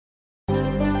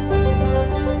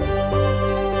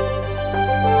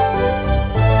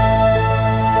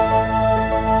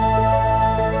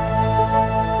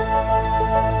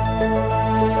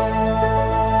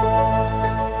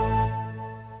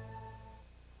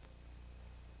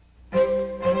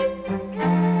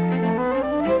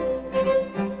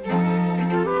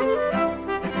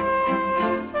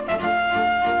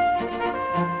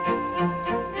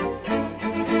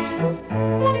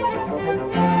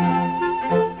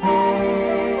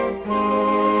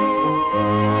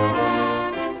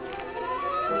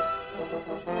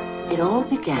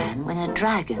began when a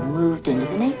dragon moved into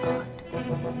the neighborhood.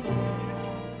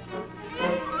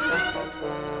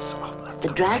 The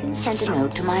dragon sent a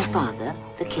note to my father,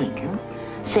 the king,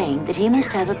 saying that he must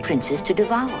have a princess to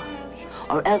devour,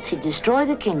 or else he'd destroy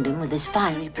the kingdom with his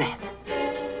fiery breath.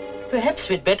 Perhaps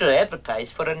we'd better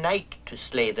advertise for a night to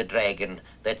slay the dragon.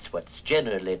 That's what's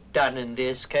generally done in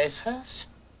these cases.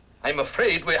 I'm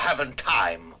afraid we haven't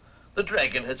time. The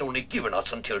dragon has only given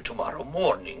us until tomorrow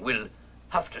morning. We'll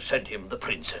have to send him the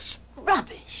princess.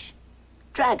 Rubbish.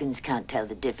 Dragons can't tell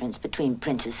the difference between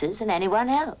princesses and anyone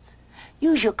else.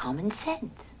 Use your common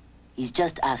sense. He's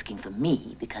just asking for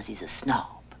me because he's a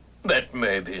snob. That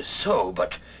may be so,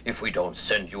 but if we don't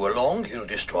send you along, he'll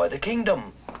destroy the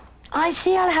kingdom. I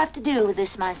see I'll have to deal with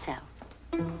this myself.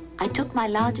 I took my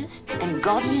largest and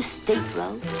gaudiest state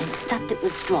robe and stuffed it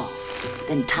with straw,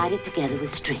 then tied it together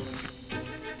with string.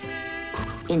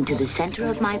 Into the center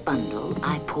of my bundle,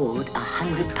 I poured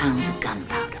 100 pounds of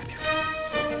gunpowder.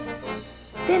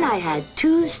 Then I had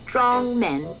 2 strong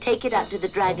men take it up to the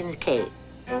dragon's cave.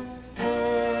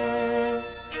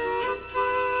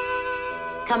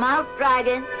 Come out,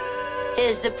 dragon.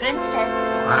 Here's the princess.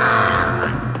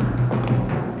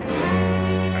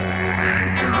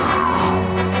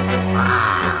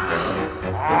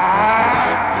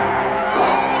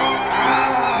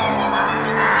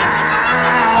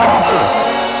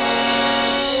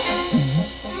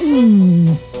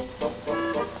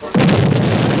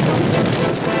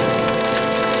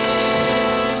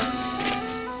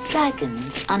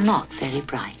 Dragons are not very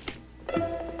bright.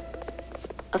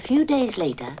 A few days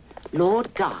later,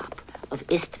 Lord Garp of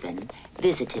Istvan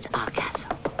visited our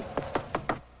castle.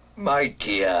 My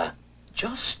dear,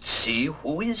 just see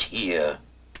who is here.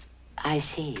 I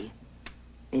see.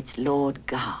 It's Lord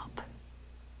Garp.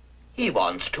 He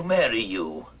wants to marry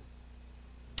you.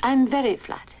 I'm very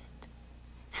flattered.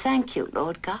 Thank you,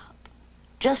 Lord Garp.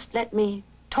 Just let me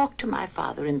talk to my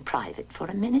father in private for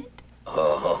a minute.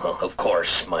 Oh, of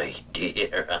course, my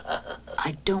dear.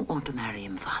 I don't want to marry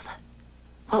him, Father.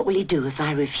 What will he do if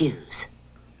I refuse?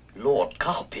 Lord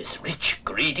Garp is rich,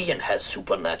 greedy, and has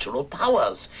supernatural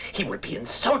powers. He will be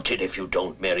insulted if you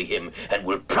don't marry him, and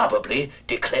will probably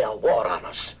declare war on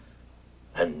us.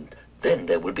 And then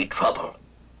there will be trouble.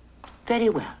 Very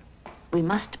well. We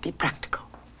must be practical.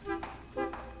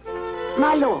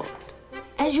 My lord,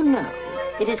 as you know,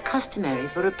 it is customary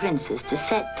for a princess to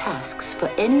set tasks for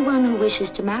anyone who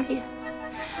wishes to marry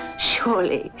her.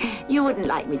 Surely, you wouldn't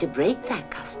like me to break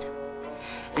that custom.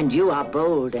 And you are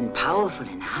bold and powerful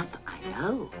enough, I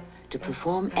know, to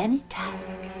perform any task.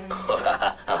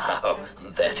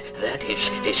 that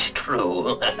is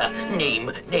true.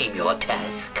 Name your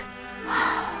task.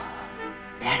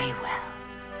 Very well.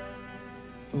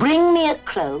 Bring me a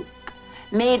cloak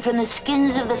made from the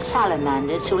skins of the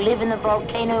salamanders who live in the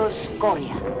volcano of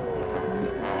Scoria.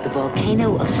 The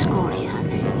volcano of Scoria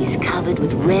is covered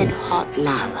with red-hot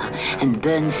lava and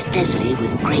burns steadily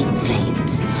with great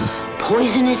flames.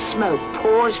 Poisonous smoke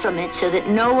pours from it so that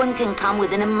no one can come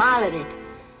within a mile of it.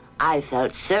 I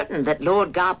felt certain that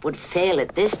Lord Garp would fail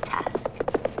at this task.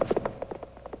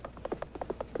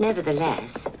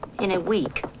 Nevertheless, in a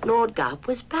week, Lord Garp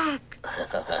was back.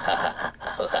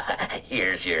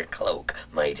 Here's your cloak,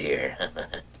 my dear.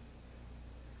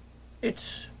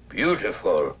 It's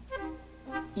beautiful.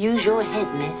 Use your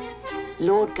head, miss.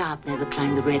 Lord Garp never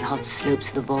climbed the red-hot slopes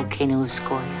of the volcano of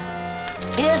Scoria.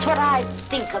 Here's what I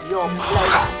think of your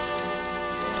cloak.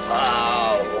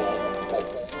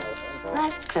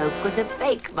 That cloak was a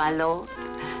fake, my lord.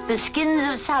 The skins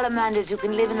of salamanders who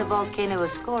can live in the volcano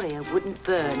of Scoria wouldn't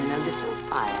burn in a little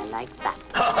fire like that.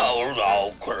 Oh,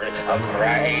 no, great.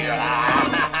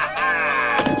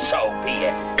 So be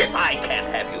it. If I can't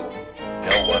have you,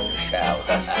 no one shall.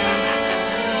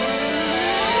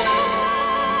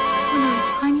 When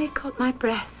I finally caught my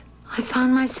breath, I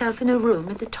found myself in a room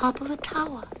at the top of a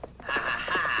tower.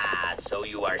 So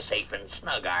you are safe and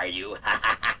snug, are you?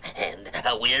 And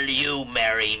will you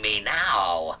marry me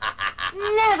now?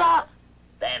 Never!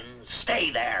 Then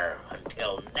stay there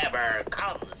until never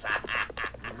comes.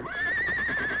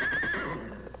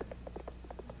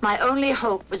 My only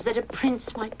hope was that a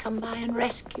prince might come by and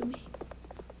rescue me.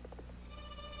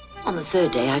 On the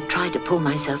 3rd day, I tried to pull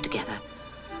myself together.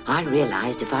 I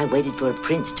realized if I waited for a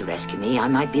prince to rescue me, I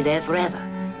might be there forever.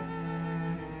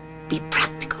 Be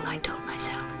practical, I told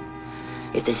myself.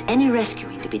 If there's any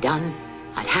rescuing to be done,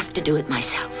 I'd have to do it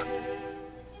myself.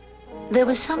 There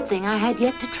was something I had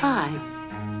yet to try.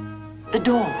 The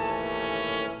door.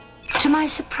 To my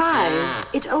surprise,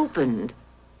 it opened.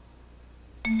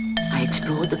 I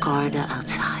explored the corridor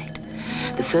outside.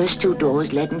 The first 2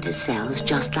 doors led into cells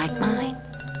just like mine.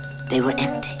 They were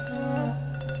empty.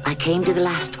 I came to the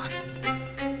last one.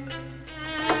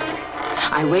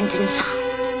 I went inside.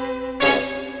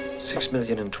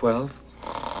 6,012,000,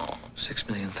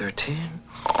 6,013,000,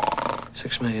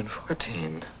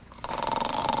 6,014,000.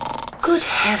 Good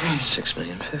heavens.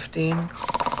 6,015,000,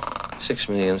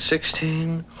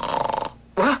 6,016,000.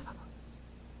 What?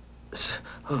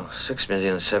 Oh,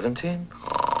 6,017,000.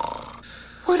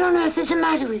 What on earth is the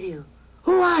matter with you?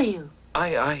 Who are you?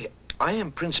 I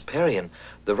am Prince Perion,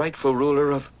 the rightful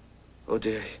ruler of... Oh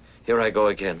dear, here I go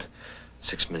again.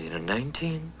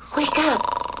 6,019,000. Wake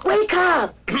up! Wake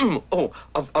up! Oh,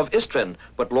 of Istvan,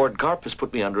 but Lord Garp has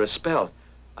put me under a spell.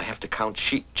 I have to count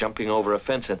sheep jumping over a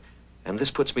fence, and this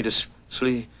puts me to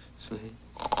sleep.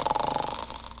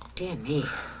 Dear me,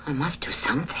 I must do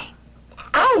something.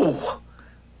 Ow!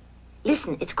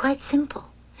 Listen, it's quite simple.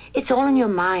 It's all in your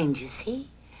mind, you see.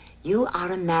 You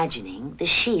are imagining the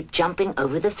sheep jumping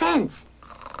over the fence.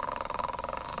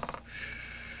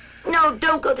 No,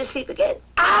 don't go to sleep again.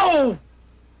 Ow!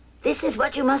 This is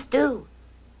what you must do.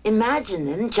 Imagine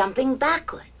them jumping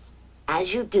backwards.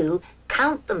 As you do,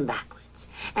 count them backwards.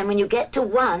 And when you get to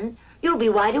 1, you'll be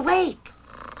wide awake.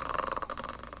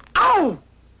 Ow!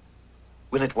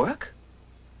 Will it work?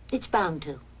 It's bound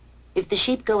to. If the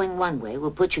sheep going one way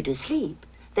will put you to sleep,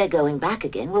 their going back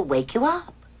again will wake you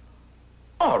up.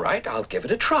 All right, I'll give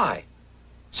it a try.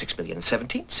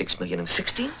 6,017,000,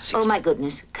 6,016,000, 6... Oh, my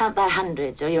goodness. Count by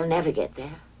hundreds or you'll never get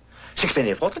there.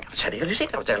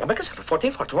 6,014,000,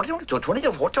 14, 20, 5,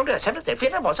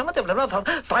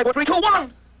 4, 3, 2,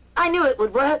 1. I knew it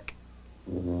would work.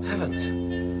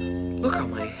 Heavens. Look how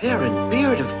my hair and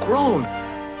beard have grown.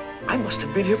 I must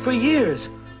have been here for years.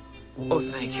 Oh,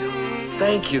 thank you.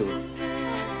 Thank you.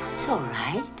 It's all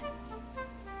right.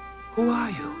 Who are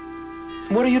you?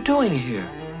 What are you doing here?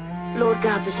 Lord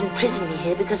Garp has imprisoned me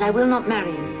here because I will not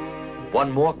marry him. One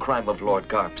more crime of Lord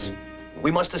Garp's.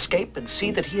 We must escape and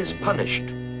see that he is punished.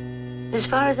 As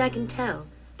far as I can tell,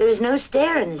 there is no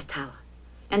stair in this tower,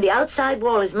 and the outside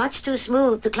wall is much too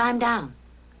smooth to climb down.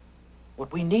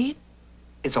 What we need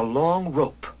is a long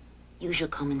rope. Use your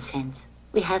common sense.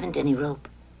 We haven't any rope.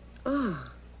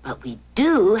 Ah. But we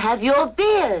do have your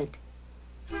beard.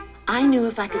 I knew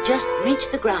if I could just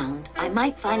reach the ground, I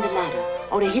might find a ladder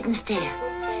or a hidden stair.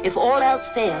 If all else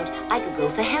failed, I could go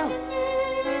for help.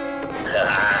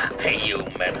 Ah, you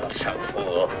meddlesome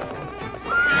fool.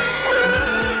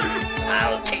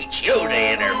 I'll teach you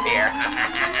to interfere.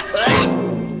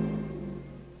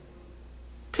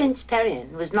 Prince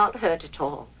Perion was not hurt at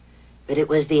all, but it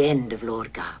was the end of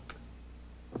Lord Garp.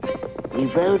 We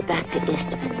rode back to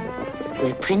Istvan,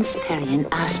 where Prince Perion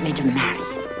asked me to marry him.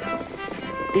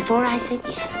 Before I said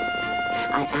yes,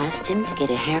 I asked him to get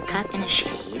a haircut and a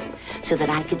shave so that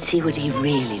I could see what he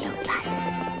really looked like.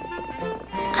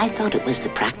 I thought it was the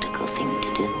practical thing